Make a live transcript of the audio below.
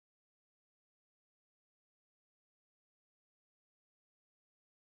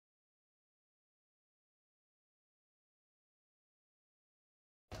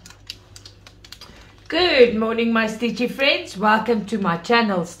Good morning, my Stitchy friends. Welcome to my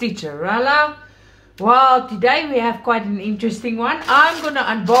channel, Stitcha-Rella. Well, today we have quite an interesting one. I'm going to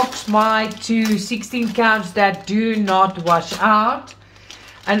unbox my two 16 counts that do not wash out.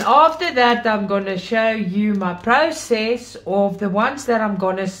 And after that, I'm going to show you my process of the ones that I'm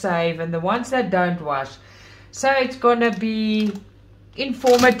going to save and the ones that don't wash. So it's going to be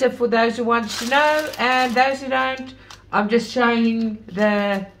informative for those who want to know, and those who don't. I'm just showing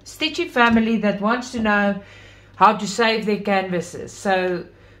the Stitchy family that wants to know how to save their canvases. So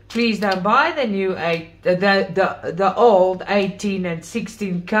please don't buy the new the old 18 and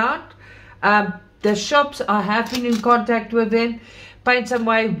 16 count. The shops I have been in contact with them, Paint Some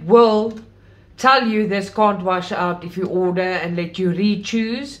Way will tell you this can't wash out if you order and let you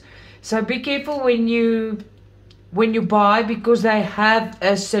re-choose. So be careful when you buy, because they have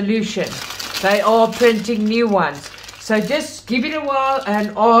a solution. They are printing new ones. So just give it a while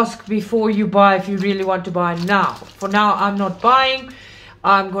and ask before you buy if you really want to buy now. For now, I'm not buying.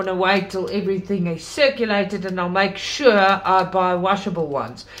 I'm going to wait till everything is circulated and I'll make sure I buy washable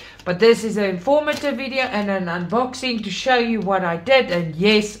ones. But this is an informative video and an unboxing to show you what I did. And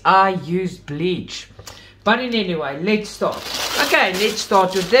yes, I used bleach. But in any way, let's start. Okay, let's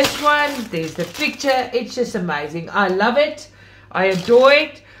start with this one. There's the picture. It's just amazing. I love it. I adore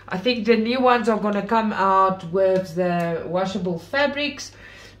it. I think the new ones are going to come out with the washable fabrics.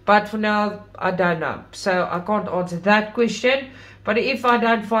 But for now, I don't know. So I can't answer that question. But if I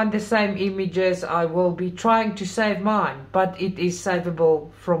don't find the same images, I will be trying to save mine. But it is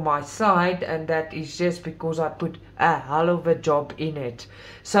savable from my side. And that is just because I put a hell of a job in it.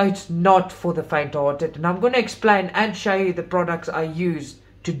 So it's not for the faint-hearted. And I'm going to explain and show you the products I used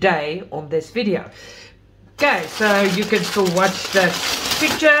today on this video. Okay, so you can still watch that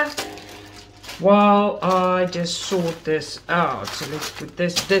picture while I just sort this out. So let's put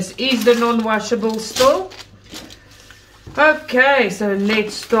this. This is the non-washable still. Okay, so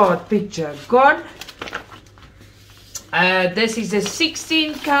let's start. Picture gone. This is a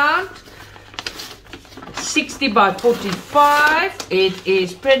 16 count. 60 by 45. It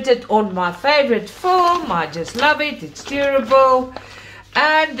is printed on my favorite film. I just love it. It's durable.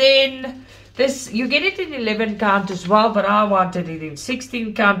 And then this, you get it in 11 count as well, but I wanted it in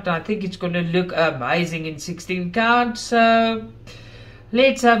 16 count. I think it's going to look amazing in 16 count. So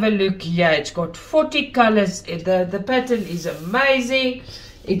let's have a look here. It's got 40 colors. The pattern is amazing.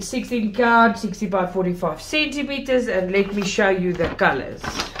 It's 16 count, 60 by 45 centimeters. And let me show you the colors.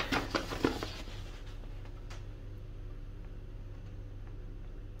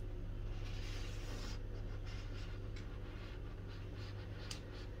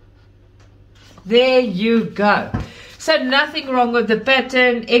 There you go. So nothing wrong with the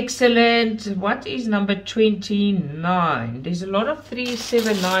pattern. Excellent. What is number 29? There's a lot of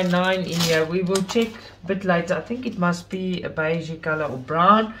 3799 in here. We will check a bit later. I think it must be a beige color or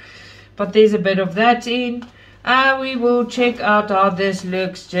brown. But there's a bit of that in. We will check out how this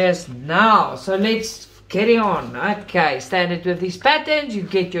looks just now. So let's get it on. Okay, standard with these patterns. You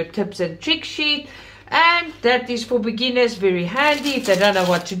get your tips and trick sheet. And that is for beginners, very handy if they don't know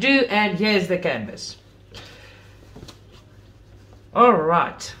what to do. And here's the canvas.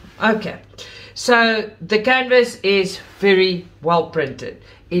 Alright, okay. So the canvas is very well printed.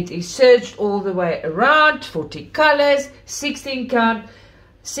 It is serged all the way around, 40 colors, 16 count,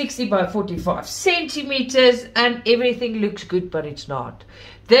 60 by 45 centimeters, and everything looks good, but it's not.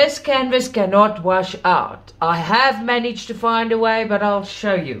 This canvas cannot wash out. I have managed to find a way, but I'll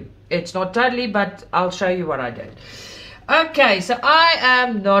show you. It's not totally, but I'll show you what I did. Okay, so I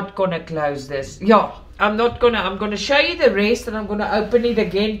am not going to close this. Yeah, I'm going to show you the rest, and I'm going to open it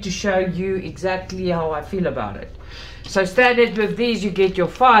again to show you exactly how I feel about it. So standard with these, you get your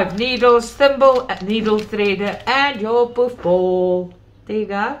 5 needles, thimble, needle threader, and your puff ball. There you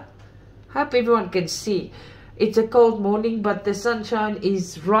go. Hope everyone can see. It's a cold morning, but the sunshine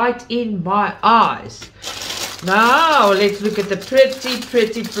is right in my eyes. Now, let's look at the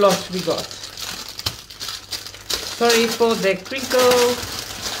pretty floss we got. Sorry for the crinkle.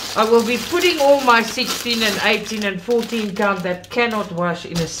 I will be putting all my 16 and 18 and 14 count that cannot wash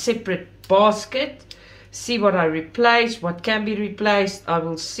in a separate basket. See what I replace, what can be replaced. I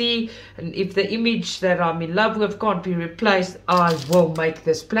will see. And if the image that I'm in love with can't be replaced, I will make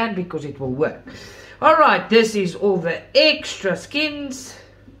this plan because it will work. Alright, this is all the extra skins.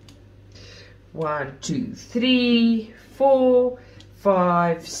 1, 2, 3, 4,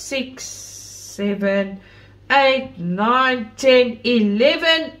 5, 6, 7, 8, 9, 10,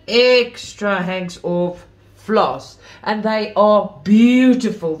 11 extra hanks of floss. And they are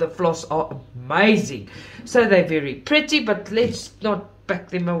beautiful. The floss are amazing. So they're very pretty, but let's not pack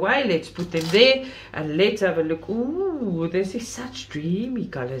them away. Let's put them there and let's have a look. Ooh, this is such dreamy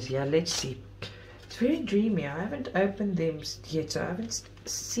colors here. Let's see. It's very dreamy. I haven't opened them yet, so I haven't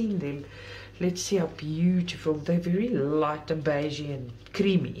seen them. Let's see how beautiful. They're very light and beigey and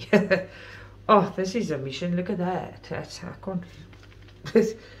creamy. Oh, this is a mission. Look at that. I can't.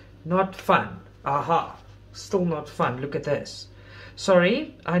 It's not fun. Aha. Still not fun. Look at this.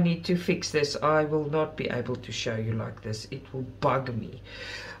 Sorry, I need to fix this. I will not be able to show you like this. It will bug me.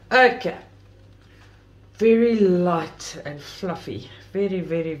 Okay. Very light and fluffy. Very,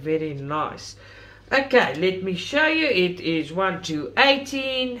 very, very nice. Okay, let me show you. It is 1 to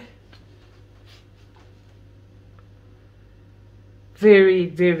 18. Very,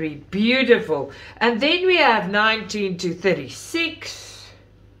 very beautiful. And then we have 19 to 36.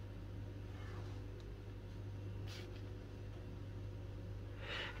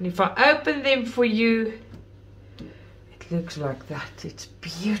 And if I open them for you, it looks like that. It's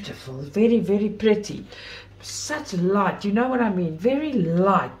beautiful. Very, very pretty. Such light. You know what I mean? Very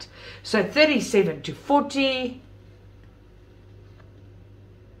light. So 37 to 40.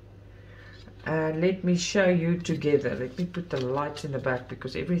 And let me show you together. Let me put the lights in the back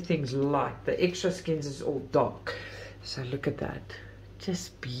because everything's light. The extra skins is all dark. So look at that.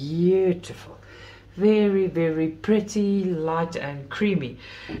 Just beautiful. Very, very pretty, light and creamy.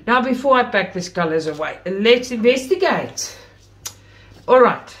 Now before I pack these colors away, let's investigate.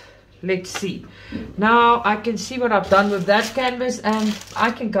 Alright, let's see. Now I can see what I've done with that canvas and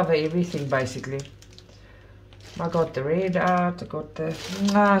I can cover everything basically. I got the red out, I got the,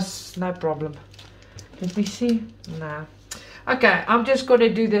 no problem. Let me see, no. Okay, I'm just going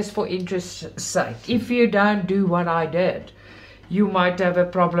to do this for interest's sake. If you don't do what I did, you might have a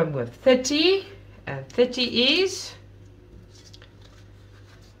problem with 30. And 30 is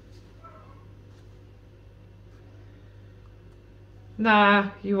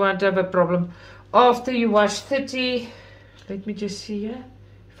nah, you won't have a problem. After you wash 30, let me just see here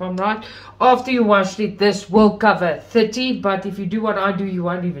if I'm right. After you wash it, this will cover 30, but if you do what I do, you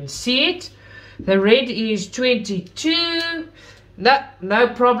won't even see it. The red is 22. No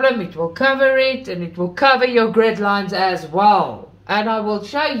problem, it will cover it, and it will cover your grid lines as well. And I will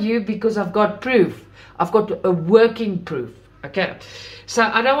show you because I've got proof. I've got a working proof. Okay. So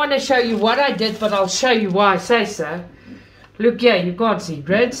I don't want to show you what I did, but I'll show you why I say so. Look here, you can't see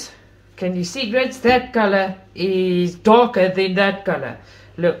grids. Can you see grids? That color is darker than that color.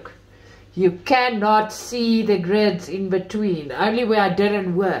 Look. You cannot see the grids in between. Only where I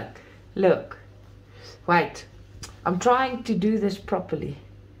didn't work. Look. Wait. I'm trying to do this properly.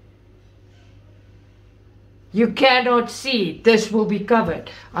 You cannot see. This will be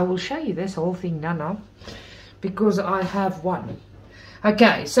covered. I will show you this whole thing now because I have one.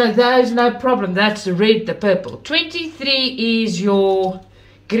 Okay, so there's no problem. That's the red, the purple. 23 is your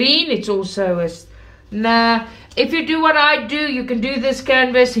green. It's also a... Nah, if you do what I do, you can do this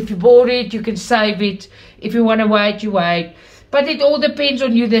canvas. If you bought it, you can save it. If you want to wait, you wait. But it all depends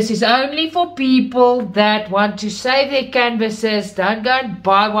on you. This is only for people that want to save their canvases. Don't go and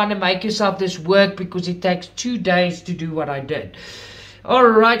buy one and make yourself this work because it takes 2 days to do what I did.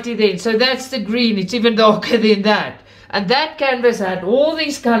 Alrighty then. So that's the green. It's even darker than that. And that canvas had all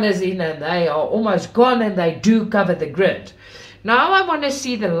these colors in and they are almost gone and they do cover the grid. Now I want to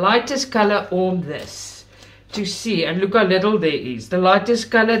see the lightest color on this. To see. And look how little there is. The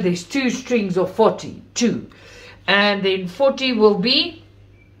lightest color, there's 2 strings of 40. 2. And then 40 will be,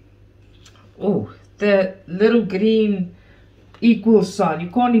 oh, the little green equal sign.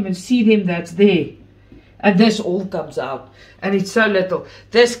 You can't even see them, that's there. And this all comes out. And it's so little.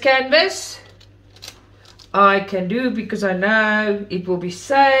 This canvas, I can do because I know it will be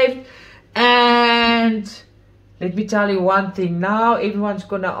saved. And let me tell you one thing. Now everyone's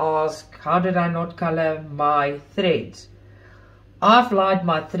going to ask, how did I not color my threads? I've lined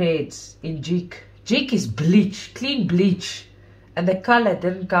my threads in Jig. Jig is bleach, clean bleach, and the color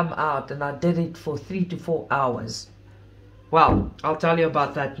didn't come out, and I did it for 3 to 4 hours. Well, I'll tell you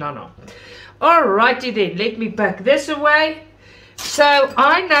about that now. Alrighty then, let me pack this away. So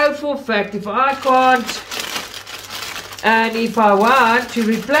I know for a fact if I can't, and if I want to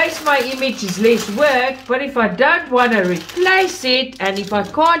replace my image is less work, but if I don't want to replace it, and if I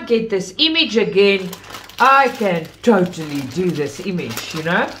can't get this image again, I can totally do this image, you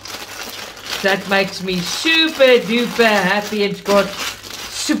know. That makes me super duper happy. It's got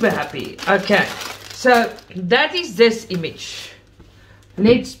super happy. Okay, so that is this image.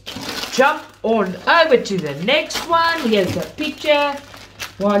 Let's jump on over to the next one. Here's the picture.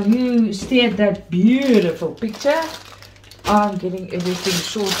 While you stare at that beautiful picture, I'm getting everything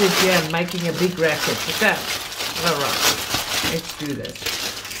sorted here and making a big racket. Okay, alright. Let's do this.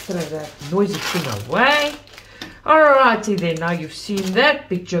 Throw that noisy thing away. Alrighty then, now you've seen that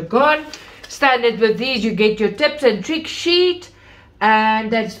picture gone. Standard with these, you get your tips and trick sheet, and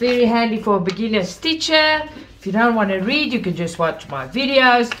that's very handy for a beginner stitcher. If you don't want to read, you can just watch my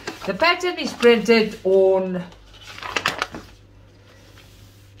videos. The pattern is printed on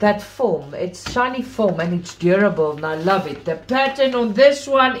that film. It's shiny film and it's durable and I love it. The pattern on this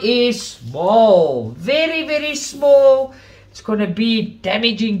one is small, very, very small. It's going to be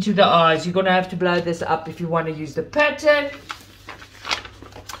damaging to the eyes. You're going to have to blow this up if you want to use the pattern.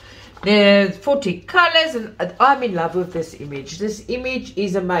 There's 40 colors and I'm in love with this image. This image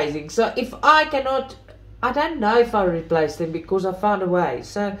is amazing. So if I cannot, I don't know if I'll replace them because I found a way.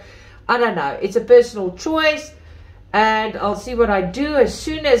 So I don't know. It's a personal choice and I'll see what I do. As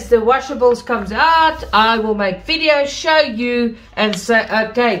soon as the washables comes out, I will make videos, show you and say,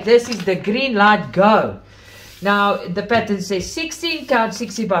 okay, this is the green light, go. Now, the pattern says 16 count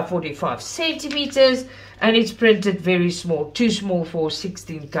 60 by 45 centimeters, and it's printed very small, too small for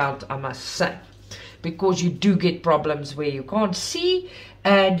 16 count, I must say, because you do get problems where you can't see,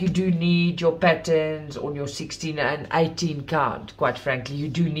 and you do need your patterns on your 16 and 18 count. Quite frankly, you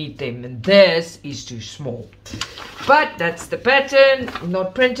do need them, and this is too small. But that's the pattern,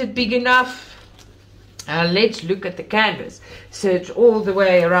 not printed big enough. Let's look at the canvas. Search all the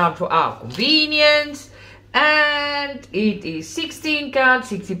way around for our convenience. And it is 16 count,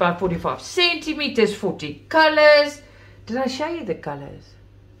 60 by 45 centimeters, 40 colors. Did I show you the colors?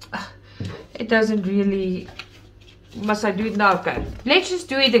 It doesn't really. Must I do it now? Okay, let's just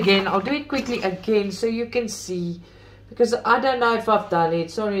do it again. I'll do it quickly again so you can see, because I don't know if I've done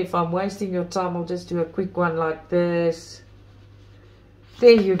it. Sorry if I'm wasting your time. I'll just do a quick one like this.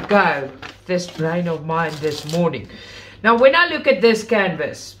 There you go. This brain of mine this morning. Now when I look at this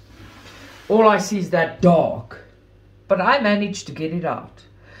canvas, all I see is that dark, but I managed to get it out.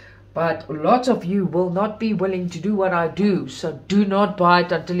 But lots of you will not be willing to do what I do, so do not buy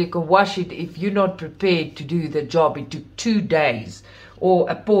it until you can wash it if you're not prepared to do the job. It took 2 days or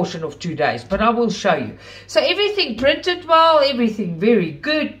a portion of 2 days, but I will show you. So everything printed well, everything very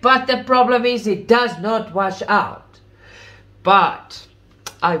good, but the problem is it does not wash out. But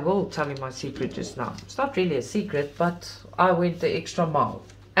I will tell you my secret just now. It's not really a secret, but I went the extra mile.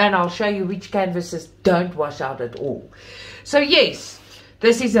 And I'll show you which canvases don't wash out at all. So yes,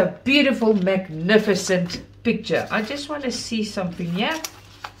 this is a beautiful, magnificent picture. I just want to see something here.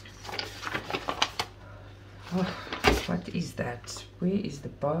 Oh, what is that? Where is the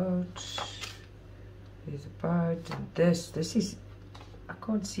boat? There's a boat. And this is, I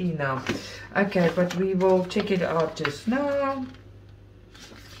can't see now. Okay, but we will check it out just now.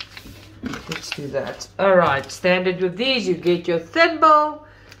 Let's do that. Alright, standard with these, you get your thimble,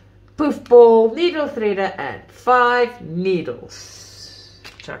 poof ball, needle threader, and 5 needles.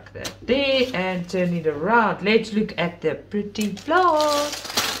 Chuck that there and turn it around. Let's look at the pretty flowers.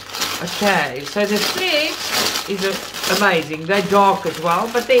 Okay, so the thread is amazing. They're dark as well,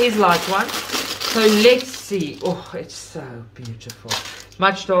 but there is light ones. So let's see. Oh, it's so beautiful.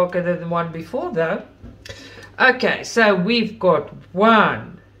 Much darker than the one before though. Okay, so we've got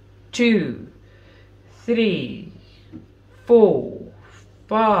 1, 2, 3, 4,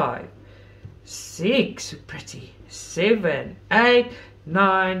 5, 6, pretty, 7, 8,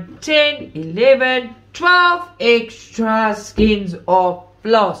 9, 10, 11, 12 extra skeins of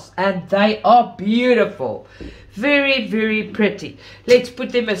floss, and they are beautiful, very, very pretty. Let's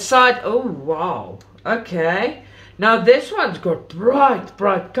put them aside. Oh wow, okay, now this one's got bright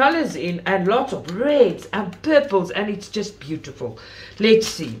colors in, and lots of reds and purples, and it's just beautiful. Let's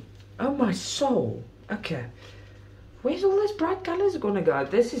see. Oh my soul. Okay, where's all those bright colors gonna go?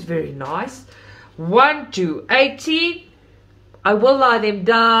 This is very nice. 1 to 18. I will lie them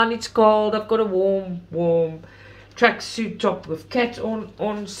down. It's cold. I've got a warm tracksuit top with cat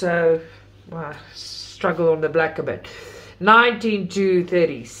on, so I struggle on the black a bit. 19 to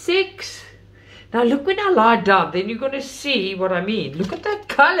 36. Now look, when I lie down, then you're going to see what I mean. Look at the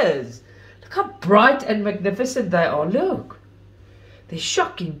colors. Look how bright and magnificent they are. Look. They're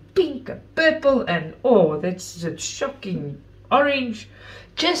shocking pink and purple, and oh, that's a shocking orange.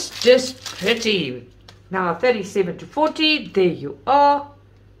 Just pretty. Now 37 to 40, there you are.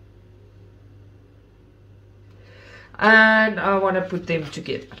 And I want to put them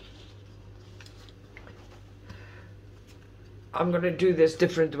together. I'm going to do this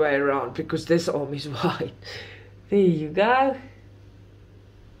different way around because this arm is wide. There you go.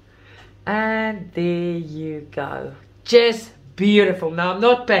 And there you go. Just beautiful. Now I'm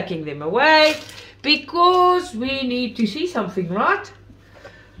not packing them away because we need to see something, right?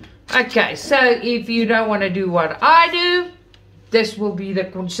 Okay, so if you don't want to do what I do, this will be the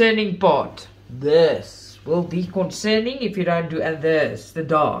concerning part. This will be concerning if you don't do, and this, the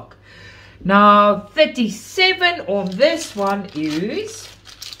dark. Now 37 on this one is,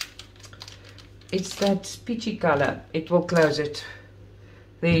 it's that peachy color. It will close it.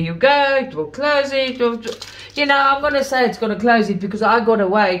 There you go. It will close it. You know, I'm going to say it's going to close it because I got a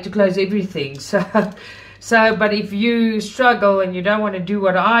way to close everything. So, but if you struggle and you don't want to do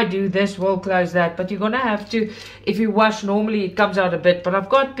what I do, this will close that. But you're going to have to, if you wash normally, it comes out a bit. But I've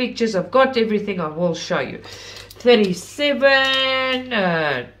got pictures. I've got everything. I will show you.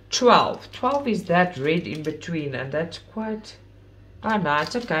 37, 12. 12 is that red in between. And that's quite, oh no,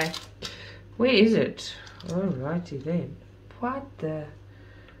 it's okay. Where is it? Alrighty then. What the?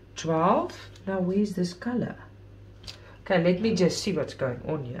 12? Now where's this color? Okay, let me just see what's going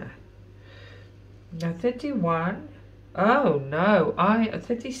on here. Now 31. Oh no,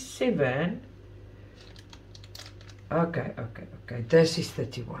 37. Okay. This is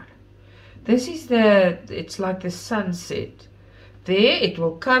 31. This is the, it's like the sunset. There, it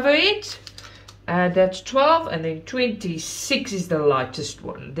will cover it. That's 12, and then 26 is the lightest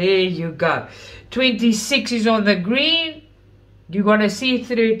one. There you go. 26 is on the green. You're going to see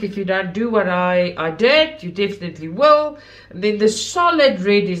through it if you don't do what I did. You definitely will. And then the solid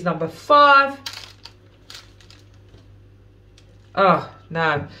red is number 5. Oh,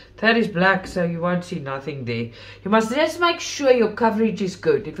 no. That is black, so you won't see nothing there. You must just make sure your coverage is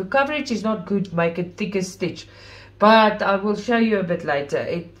good. If your coverage is not good, make it thicker stitch. But I will show you a bit later.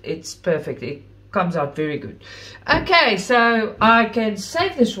 It's perfect. It comes out very good. Okay, so I can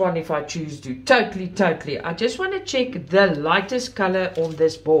save this one if I choose to. Totally. I just want to check the lightest color on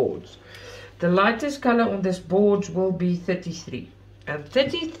this board. The lightest color on this board will be 33. And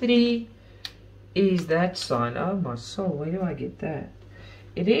 33 is that sign. Oh my soul, where do I get that?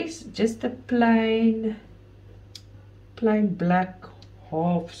 It is just a plain black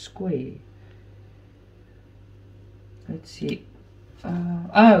half square. Let's see.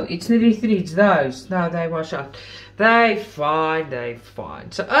 Oh, it's 33. It's those. No, they wash out. They fine.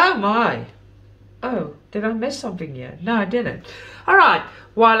 So, oh my. Oh, did I miss something here? No, I didn't. All right.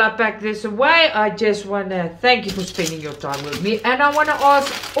 While I pack this away, I just want to thank you for spending your time with me. And I want to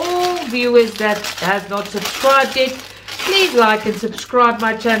ask all viewers that have not subscribed yet, please like and subscribe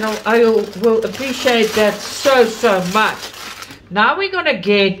my channel. I will appreciate that so much. Now we're going to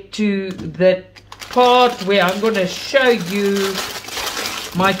get to the part where I'm going to show you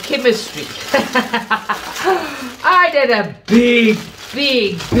my chemistry. I did a big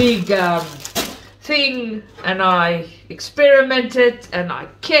thing, and I experimented and I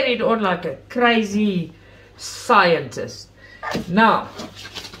carried on like a crazy scientist. Now,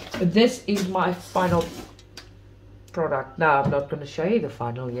 this is my final product. Now, I'm not going to show you the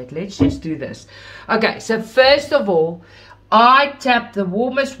final yet. Let's just do this. Okay, so first of all, I tapped the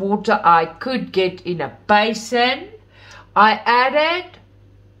warmest water I could get in a basin. I added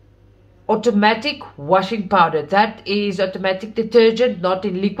automatic washing powder. That is automatic detergent, not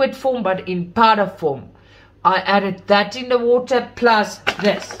in liquid form but in powder form. I added that in the water plus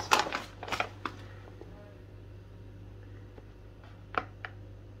this.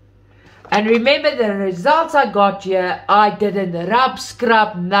 And remember the results I got here, I didn't rub,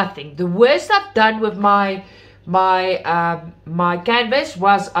 scrub, nothing. The worst I've done with my canvas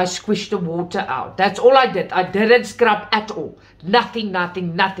was I squished the water out. That's all I did. I didn't scrub at all. Nothing.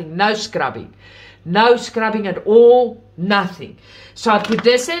 No scrubbing. No scrubbing at all. Nothing. So I put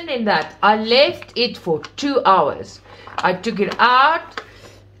this in that. I left it for 2 hours. I took it out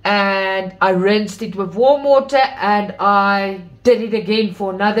and I rinsed it with warm water and I did it again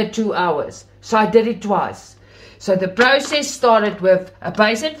for another 2 hours. So I did it twice. So the process started with a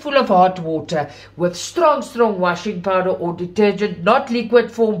basin full of hot water with strong washing powder or detergent, not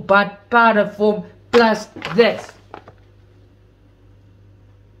liquid form but powder form, plus this.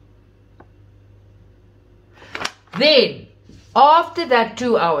 Then, after that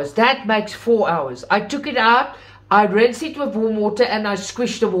 2 hours, that makes 4 hours. I took it out, I rinsed it with warm water and I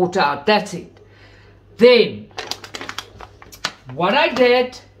squished the water out. That's it. Then, what I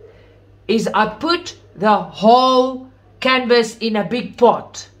did is I put the whole canvas in a big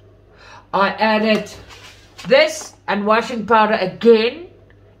pot. I added this and washing powder again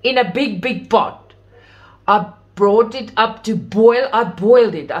in a big pot. I brought it up to boil. I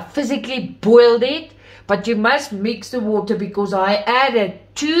boiled it. I physically boiled it. But you must mix the water because I added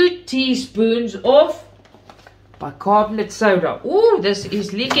 2 teaspoons of bicarbonate soda. Oh, this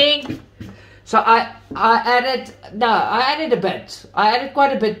is leaking. So I added a bit. I added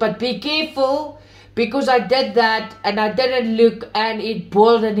quite a bit, but be careful because I did that and I didn't look and it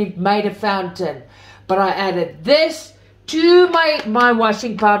boiled and it made a fountain. But I added this, to my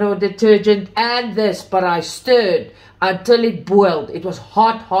washing powder or detergent and this, but I stirred until it boiled. It was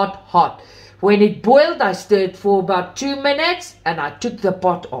hot, hot, hot. When it boiled, I stirred for about 2 minutes and I took the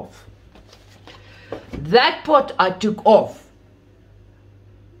pot off. That pot I took off.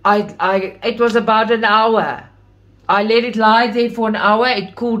 It was about an hour. I let it lie there for an hour.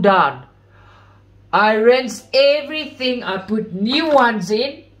 It cooled down. I rinsed everything. I put new ones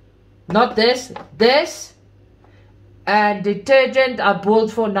in. Not this. This. And detergent. I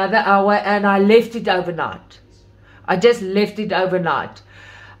boiled for another hour and I left it overnight. I just left it overnight.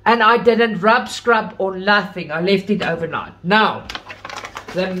 And I didn't rub, scrub or nothing. I left it overnight. Now,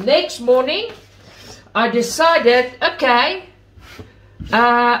 the next morning, I decided, okay,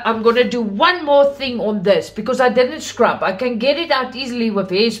 I'm going to do one more thing on this because I didn't scrub. I can get it out easily with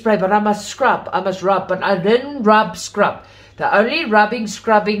hairspray, but I must scrub. I must rub, but I didn't rub, scrub. The only rubbing,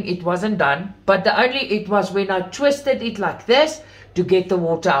 scrubbing, it wasn't done. But it was when I twisted it like this to get the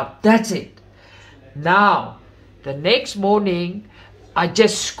water out. That's it. Now, the next morning, I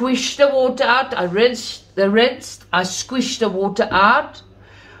just squished the water out. I rinsed. I squished the water out.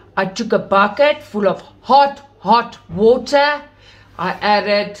 I took a bucket full of hot, hot water. I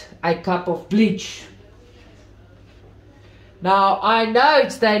added a cup of bleach. Now, I know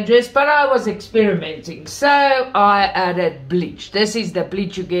it's dangerous, but I was experimenting. So, I added bleach. This is the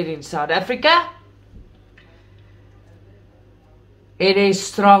bleach you get in South Africa. It is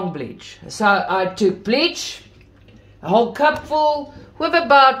strong bleach. So, I took bleach, a whole cupful, with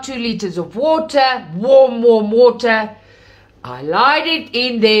about 2 liters of water, warm water. I lied it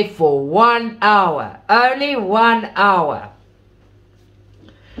in there for 1 hour. Only 1 hour.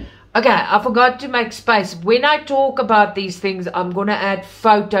 Okay, I forgot to make space. When I talk about these things, I'm going to add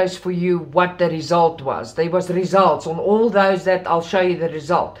photos for you what the result was. There was results on all those that I'll show you the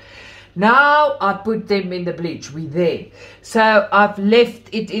result. Now I put them in the bleach. We're there. So I've left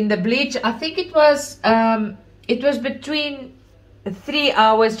it in the bleach. I think it was between 3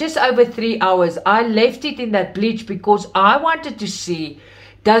 hours, just over 3 hours. I left it in that bleach because I wanted to see,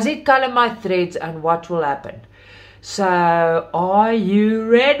 does it color my threads and what will happen? So, are you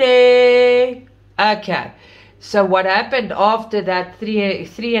ready? Okay. So, what happened after that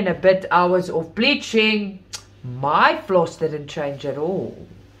three and a bit hours of bleaching? My floss didn't change at all.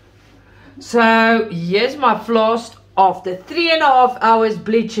 So, here's my floss after 3.5 hours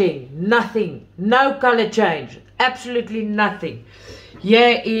bleaching. Nothing. No color change. Absolutely nothing.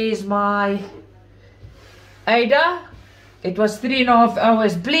 Here is my Ada. It was 3.5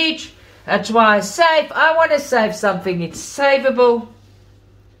 hours bleach. That's why I save. I want to save something. It's savable.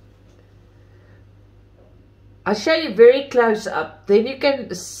 I'll show you very close up. Then you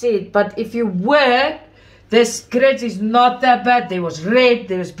can see it. But if you work, this grid is not that bad. There was red,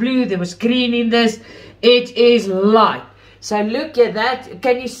 there was blue, there was green in this. It is light. So look at that.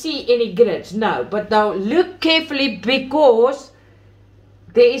 Can you see any grids? No. But now look carefully because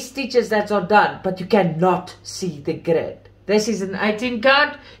there is stitches that are done. But you cannot see the grid. This is an 18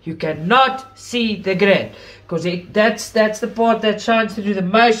 count. You cannot see the grid because that's the part that shines through the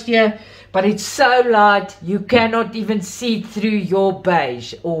most here. But it's so light you cannot even see through your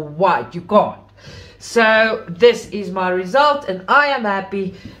beige or white. You can't. So this is my result, and I am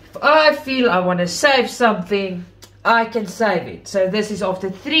happy. If I feel I want to save something, I can save it. So this is after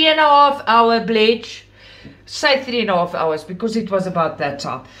 3.5 hour bleach. Say 3.5 hours because it was about that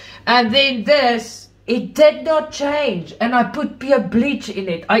time. And then this. It did not change, and I put pure bleach in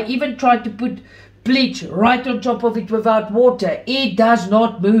it. I even tried to put bleach right on top of it without water. It does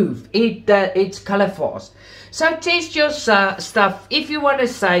not move. It's color fast. So test your stuff if you want to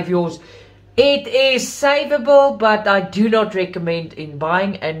save yours. It is savable, but I do not recommend in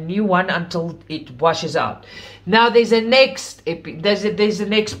buying a new one until it washes out. Now there's a next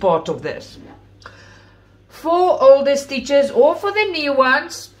part of this. For older stitches or for the new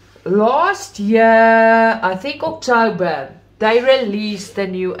ones. Last year, I think October, they released the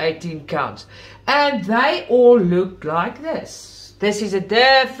new 18 counts. And they all look like this. This is a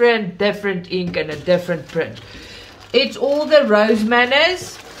different ink and a different print. It's all the Rose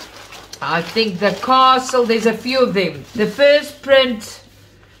Manners. I think the Castle, there's a few of them. The first print,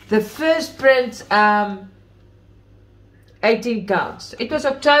 18 counts. It was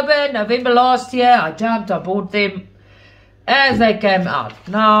October, November last year. I bought them as they came out.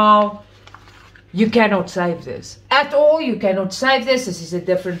 Now, you cannot save this. At all, you cannot save this. This is a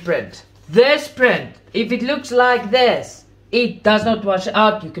different print. This print, if it looks like this, it does not wash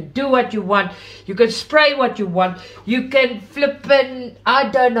out. You can do what you want. You can spray what you want. You can flip in, I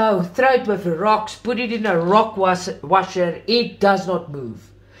don't know, throw it with rocks, put it in a rock washer. It does not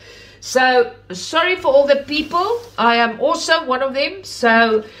move. So sorry for all the people. I am also one of them.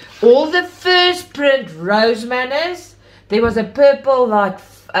 So all the first print rose manners, there was a purple like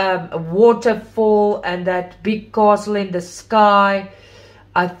a waterfall and that big castle in the sky.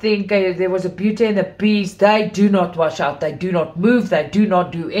 I think there was a Beauty and the Beast. They do not wash out. They do not move. They do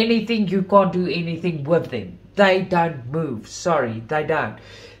not do anything. You can't do anything with them. They don't move. Sorry, they don't.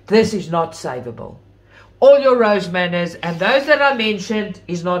 This is not savable. All your rose manners and those that I mentioned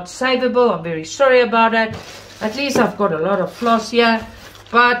is not savable. I'm very sorry about it. At least I've got a lot of floss here.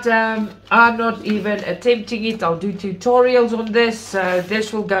 But I'm not even attempting it. I'll do tutorials on this. So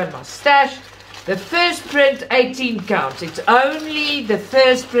this will go in my stash. The first print 18 counts. It's only the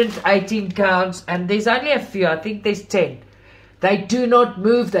first print 18 counts. And there's only a few. I think there's 10. They do not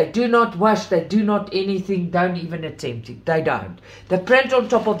move. They do not wash. They do not anything. Don't even attempt it. They don't. The print on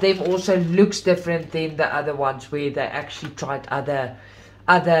top of them also looks different than the other ones where they actually tried other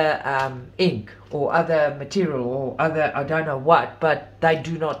ink or other material or other, I don't know what. But they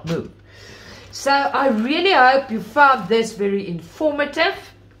do not move. So I really hope you found this very informative.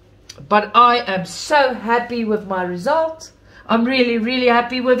 But I am so happy with my results. I'm really, really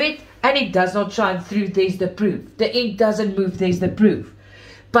happy with it. And it does not shine through. There's the proof. The ink doesn't move. There's the proof.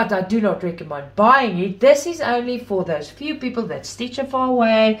 But I do not recommend buying it. This is only for those few people that stitch a far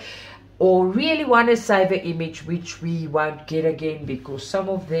away or really want to save an image, which we won't get again because some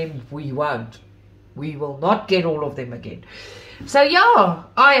of them we won't. We will not get all of them again. So yeah,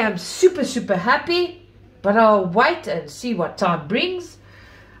 I am super, super happy. But I'll wait and see what time brings.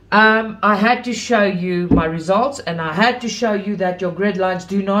 I had to show you my results and I had to show you that your grid lines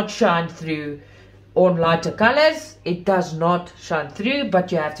do not shine through on lighter colors. It does not shine through,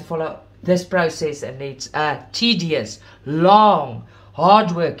 but you have to follow this process and it's a tedious, long,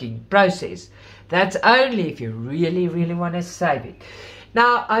 hard-working process. That's only if you really, really want to save it.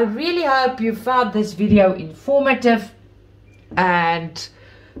 Now, I really hope you found this video informative and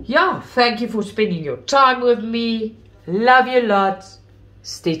yeah, thank you for spending your time with me. Love you lots.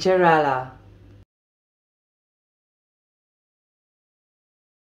 Stitcha-Rella.